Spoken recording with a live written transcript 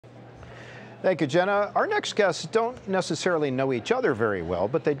Thank you, Jenna. Our next guests don't necessarily know each other very well,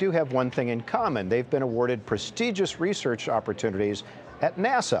 but they do have one thing in common. They've been awarded prestigious research opportunities at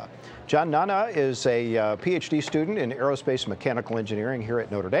NASA. John Nganga is a PhD student in aerospace mechanical engineering here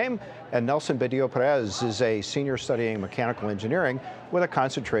at Notre Dame, and Nelson Badillo Perez is a senior studying mechanical engineering with a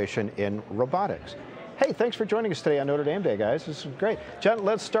concentration in robotics. Hey, thanks for joining us today on Notre Dame Day, guys. This is great. John,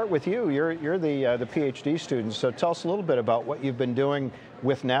 let's start with you. You're the PhD student, so tell us a little bit about what you've been doing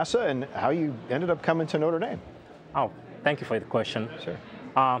with NASA and how you ended up coming to Notre Dame. Oh, thank you for the question. Sure.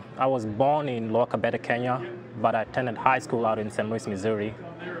 I was born in Lower Kabete, Kenya, but I attended high school out in St. Louis, Missouri.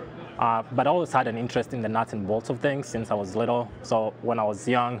 But I always had an interest in the nuts and bolts of things since I was little. So when I was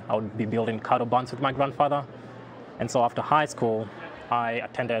young, I would be building cattle barns with my grandfather. And so after high school, I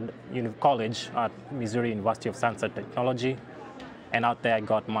attended college at Missouri University of Science and Technology. And out there, I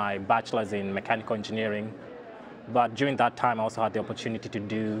got my bachelor's in mechanical engineering. But during that time, I also had the opportunity to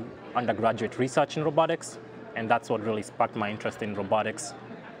do undergraduate research in robotics. And that's what really sparked my interest in robotics.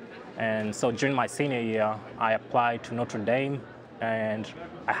 And so during my senior year, I applied to Notre Dame, and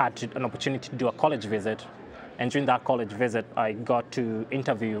I had an opportunity to do a college visit. And during that college visit, I got to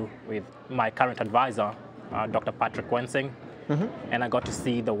interview with my current advisor, Dr. Patrick Wensing. And I got to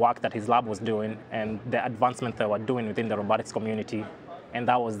see the work that his lab was doing and the advancement they were doing within the robotics community. And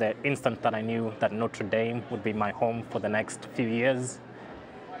that was the instant that I knew that Notre Dame would be my home for the next few years.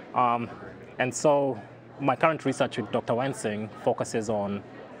 And so my current research with Dr. Wensing focuses on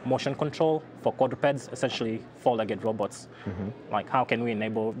motion control for quadrupeds, essentially four-legged robots. Like how can we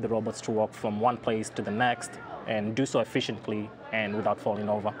enable the robots to walk from one place to the next and do so efficiently and without falling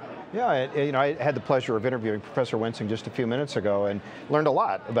over. Yeah, I had the pleasure of interviewing Professor Wensing just a few minutes ago and learned a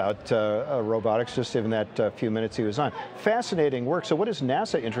lot about robotics just in that few minutes he was on. Fascinating work. So what is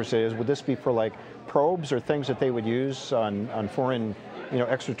NASA interested in? Would this be for like probes or things that they would use on foreign,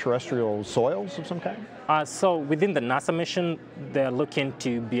 extraterrestrial soils of some kind? So within the NASA mission, they're looking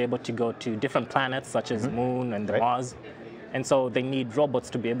to be able to go to different planets such as Moon and Mars. And so they need robots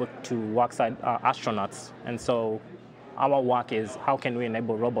to be able to work side astronauts. And so our work is how can we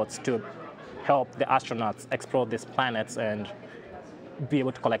enable robots to help the astronauts explore these planets and be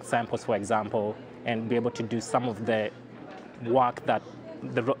able to collect samples, for example, and be able to do some of the work that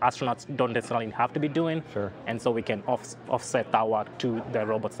the astronauts don't necessarily have to be doing. Sure. And so we can offset that work to the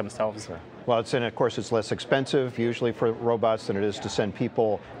robots themselves. Sure. Well, of course, it's less expensive usually for robots than it is to send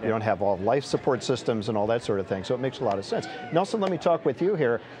people. You don't have all life support systems and all that sort of thing, so it makes a lot of sense. Nelson, let me talk with you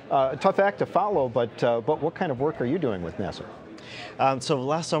here. Tough act to follow, but what kind of work are you doing with NASA? So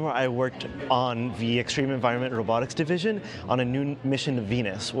last summer I worked on the Extreme Environment Robotics Division on a new mission to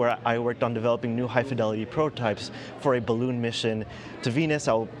Venus, where I worked on developing new high-fidelity prototypes for a balloon mission to Venus.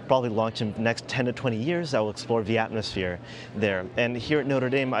 I will probably launch in the next 10 to 20 years. I will explore the atmosphere there. And here at Notre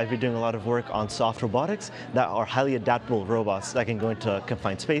Dame, I've been doing a lot of work on soft robotics that are highly adaptable robots that can go into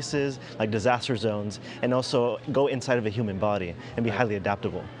confined spaces, like disaster zones, and also go inside of a human body and be highly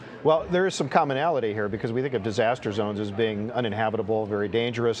adaptable. Well, there is some commonality here because we think of disaster zones as being uninhabitable, very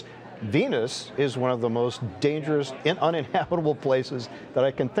dangerous. Venus is one of the most dangerous and uninhabitable places that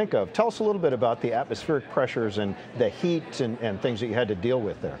I can think of. Tell us a little bit about the atmospheric pressures and the heat and things that you had to deal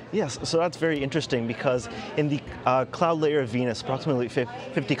with there. Yes, so that's very interesting because in the cloud layer of Venus, approximately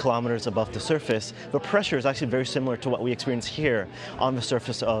 50 kilometers above the surface, the pressure is actually very similar to what we experience here on the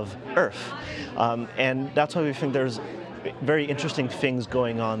surface of Earth. And that's why we think there's very interesting things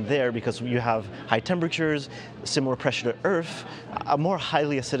going on there because you have high temperatures, similar pressure to Earth, a more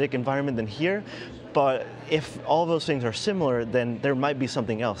highly acidic environment than here. But if all those things are similar, then there might be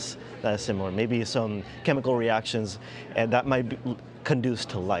something else that is similar, maybe some chemical reactions, and that might be conduce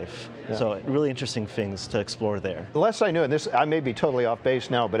to life. Yeah. So really interesting things to explore there. The less I knew, and I may be totally off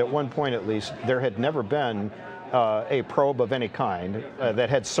base now, but at one point at least, there had never been a probe of any kind that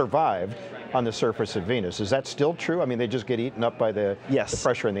had survived on the surface of Venus. Is that still true? I mean, they just get eaten up by the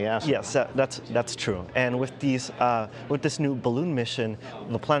pressure in the acid. Yes, that's true. And with this new balloon mission,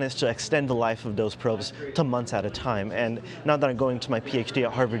 the plan is to extend the life of those probes to months at a time. And now that I'm going to my PhD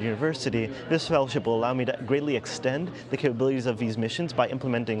at Harvard University, this fellowship will allow me to greatly extend the capabilities of these missions by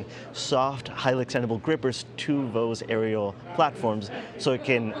implementing soft, highly extendable grippers to those aerial platforms so it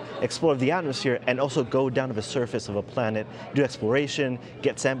can explore the atmosphere and also go down to the surface of a planet, do exploration,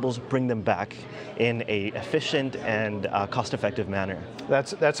 get samples, bring them back in a efficient and cost-effective manner.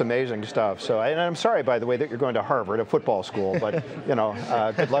 That's amazing stuff. So, and I'm sorry, by the way, that you're going to Harvard, a football school, but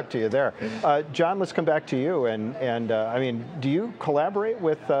good luck to you there. John, let's come back to you. And I mean, do you collaborate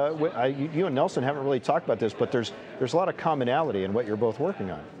with you and Nelson haven't really talked about this, but there's a lot of commonality in what you're both working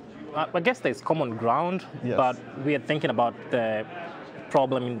on. I guess there's common ground, but we are thinking about the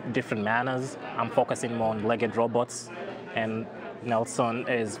problem in different manners. I'm focusing more on legged robots, and Nelson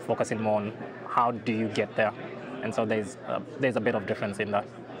is focusing more on how do you get there. And so there's a bit of difference in that.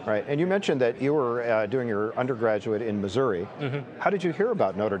 Right, and you mentioned that you were doing your undergraduate in Missouri. How did you hear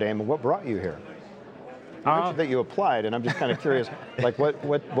about Notre Dame, and what brought you here? You mentioned that you applied, and I'm just kind of curious, like what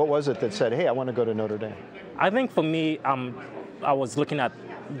was it that said, hey, I want to go to Notre Dame? I think for me, I was looking at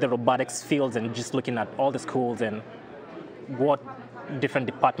the robotics fields and just looking at all the schools and what different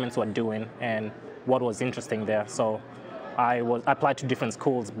departments were doing and what was interesting there. So I applied to different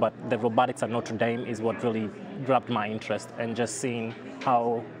schools, but the robotics at Notre Dame is what really grabbed my interest, and just seeing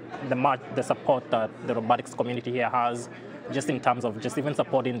how the support that the robotics community here has, just in terms of just even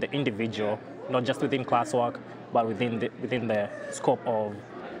supporting the individual, not just within classwork, but within the scope of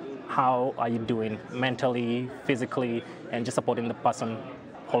how are you doing mentally, physically, and just supporting the person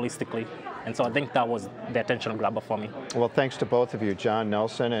holistically. And so I think that was the attention grabber for me. Well, thanks to both of you, John,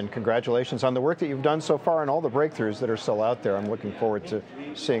 Nelson, and congratulations on the work that you've done so far and all the breakthroughs that are still out there. I'm looking forward to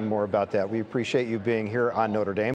seeing more about that. We appreciate you being here on Notre Dame.